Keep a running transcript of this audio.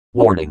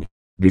Warning.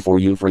 Before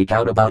you freak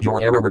out about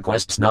your error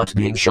requests not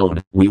being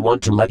shown, we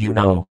want to let you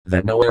know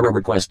that no error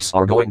requests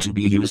are going to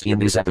be used in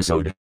this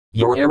episode.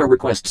 Your error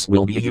requests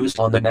will be used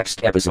on the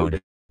next episode.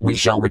 We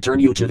shall return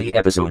you to the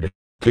episode.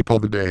 Tip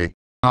of the day.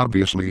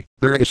 Obviously,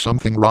 there is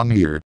something wrong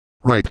here.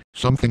 Right,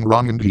 something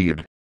wrong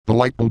indeed. The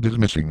light bulb is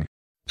missing.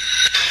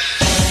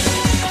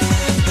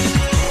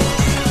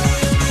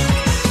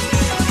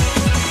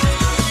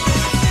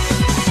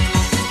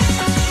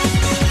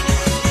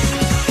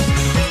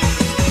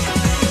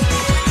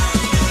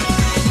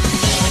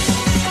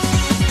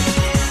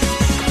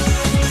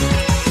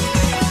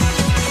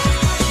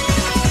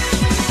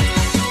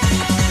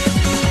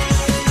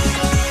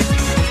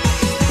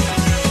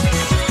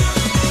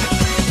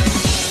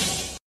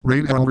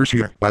 Raid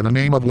overseer by the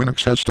name of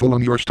Linux has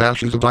stolen your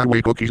stashes of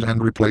IWAY cookies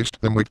and replaced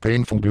them with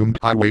Painful Doomed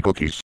IWAY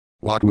Cookies.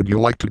 What would you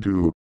like to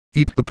do?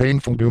 Eat the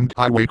Painful Doomed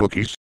IWAY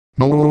Cookies?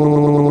 No.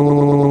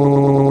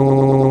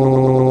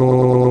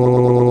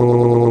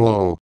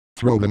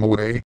 Throw them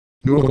away?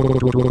 No.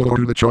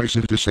 The choice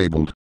is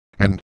disabled.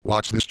 And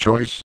what's this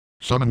choice?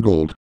 Summon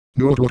gold.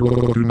 No,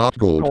 not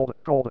gold.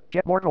 Gold.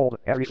 Get more gold.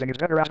 Everything is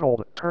better as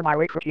gold. Turn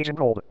IWAY cookies in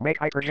gold. Make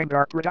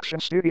HyperGengar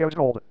Productions Studios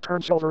gold.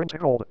 Turn silver into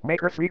gold.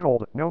 Make Earth 3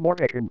 gold. No more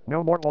bacon.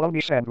 No more bologna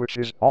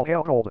sandwiches. All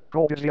hail gold.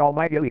 Gold is the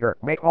almighty leader.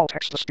 Make all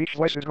text-to-speech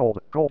voices gold.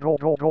 Gold.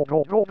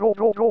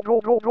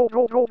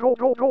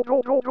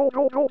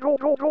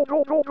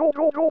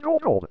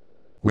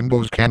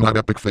 Windows cannot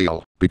epic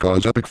fail,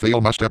 because epic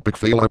fail must epic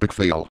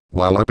fail,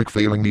 while epic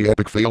failing the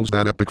epic fails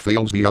that epic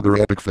fails the other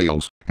epic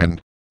fails,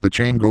 and the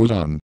chain goes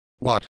on.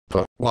 What?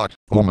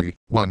 Only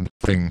one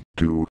thing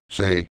to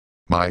say.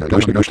 My no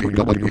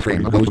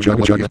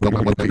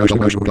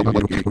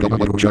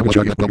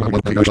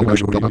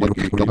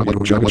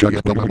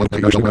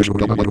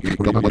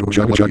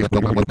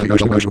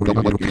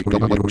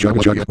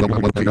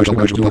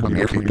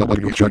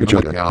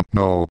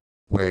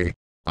way.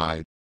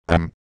 I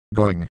am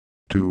going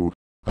to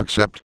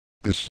accept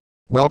this.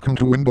 Welcome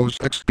to Windows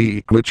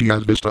XP Glitchy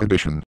as Vista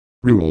Edition.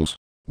 Rules.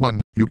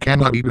 1. You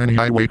cannot eat any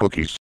IWAY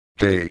cookies.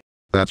 Okay.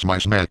 That's my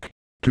snack.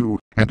 2.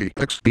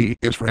 Anti-XP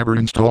is forever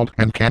installed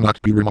and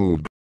cannot be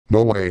removed.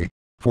 No way.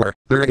 4.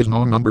 There is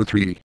no number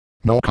 3.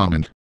 No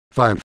comment.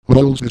 5.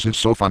 Lols, this is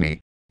so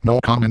funny. No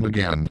comment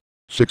again.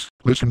 6.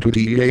 Listen to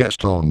the EAS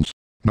tones.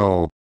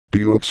 No. Do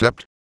you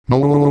accept? No.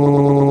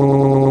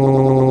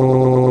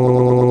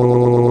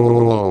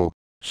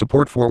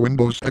 Support for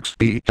Windows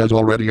XP has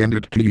already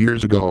ended 2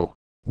 years ago.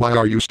 Why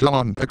are you still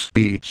on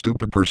XP,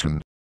 stupid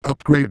person?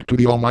 Upgrade to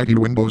the almighty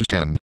Windows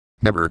 10.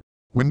 Never.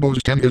 Windows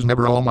 10 is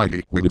never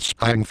almighty with its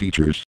spying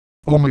features.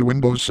 Only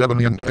Windows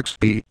 7 and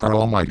XP are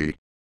almighty.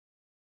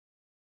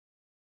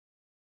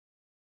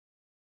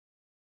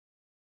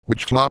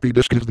 Which floppy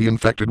disk is the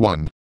infected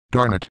one?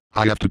 Darn it,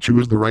 I have to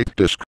choose the right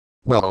disk.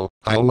 Well,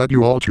 I'll let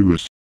you all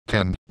choose.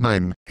 10,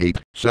 9,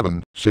 8,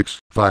 7, 6,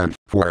 5,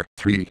 4,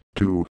 3,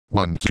 2,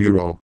 1,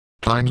 0.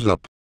 Time's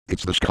up.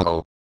 It's the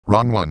skull.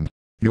 Wrong one.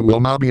 You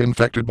will now be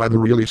infected by the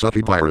really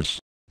sucky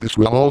virus. This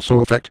will also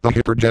affect the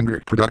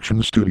HyperGengar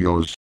Productions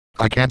Studios.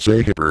 I can't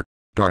say hyper.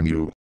 Darn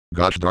you.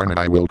 Gosh darn it,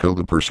 I will kill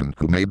the person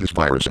who made this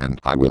virus and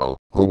I will.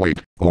 Oh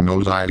wait, oh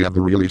noes, I have the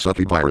really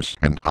sucky virus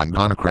and I'm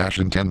gonna crash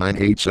in 10 9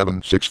 8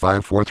 7 6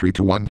 5 4 3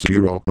 2 1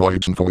 0.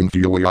 Noids and phone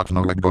feel way off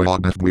no like boy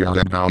on if we are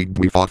dead now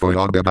we fought for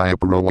all dead I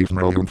pro wave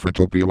no and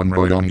fritopia and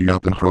roy on you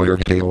up and royer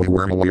tail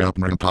worm away up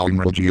and power and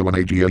rogia and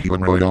agia he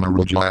and roy on a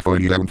rogia for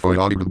 11 for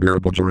all the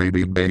bearable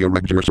Arabian bay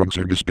regular song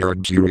service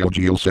spirit serial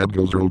gil said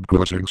goes old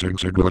glossing sing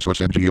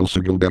and gil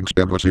sigil dem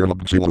sped was here love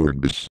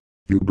this.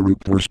 You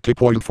group worst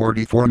tip oil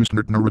 44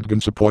 Mr.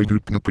 Norrigan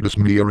supported Knupidus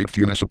Mearik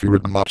Funis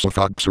appeared in Mops of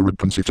Foxerid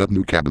Princess at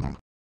New Cabin.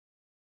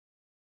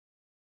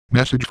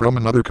 Message from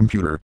another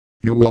computer.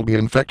 You will be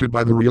infected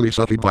by the really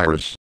sucky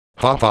virus.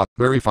 Haha,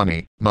 very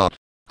funny, not.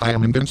 I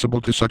am invincible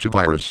to such a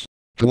virus.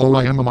 Hello,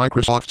 I am a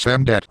Microsoft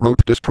Sam that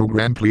wrote this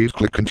program, please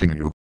click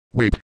continue.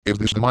 Wait, is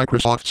this the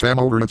Microsoft Sam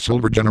over at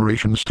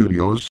SilverGenerations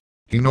Studios?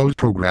 He knows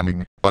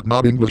programming, but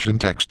not English and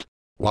text.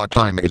 What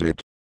time is it?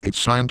 It's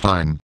sign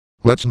time.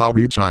 Let's now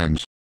read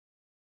signs.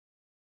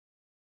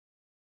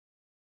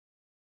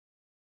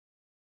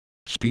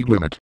 Speed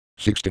limit.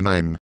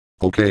 69.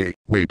 Okay,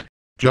 wait.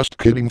 Just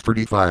kidding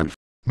 35.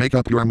 Make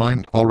up your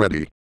mind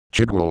already.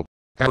 Chidwell.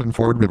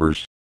 Allenford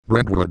Rivers.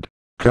 Brentwood.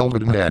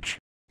 Kelvin Hatch.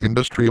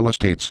 Industrial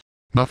Estates.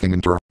 Nothing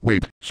inter.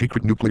 Wait,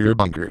 secret nuclear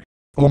bunker.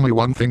 Only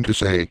one thing to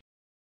say.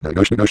 Yeah,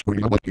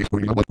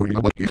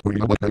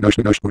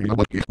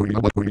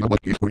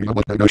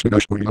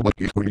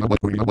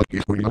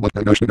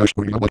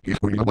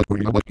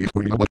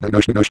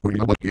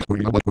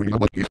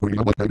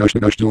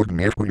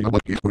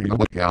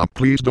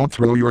 please don't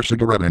throw your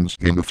cigarette ends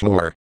in the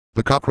floor.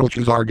 The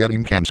cockroaches are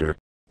getting cancer.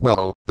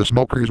 Well, the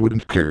smokers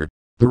wouldn't care.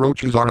 The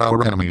roaches are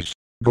our enemies.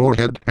 Go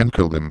ahead and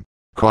kill them.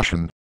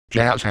 Caution.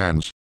 Jazz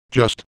hands.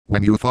 Just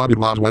when you thought it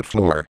was wet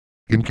floor.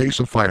 In case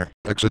of fire,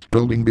 exit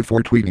building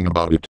before tweeting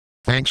about it.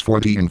 Thanks for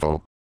the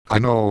info. I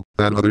know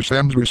that other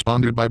Sams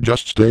responded by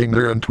just staying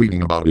there and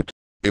tweeting about it.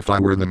 If I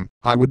were them,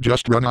 I would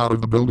just run out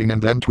of the building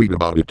and then tweet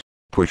about it.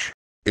 Push.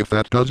 If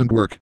that doesn't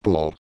work,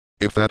 bull.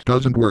 If that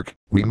doesn't work,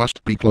 we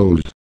must be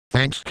closed.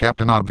 Thanks,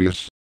 Captain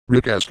Obvious.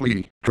 Rick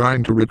Astley,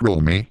 trying to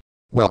rickroll me?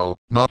 Well,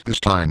 not this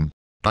time.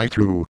 I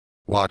threw.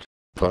 What?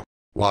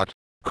 What?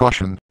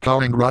 Caution,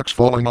 towering rocks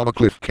falling off a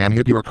cliff can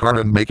hit your car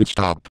and make it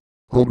stop.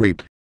 Oh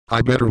great.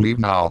 I better leave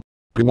now.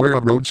 Beware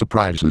of road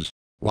surprises.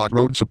 What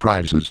road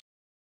surprises?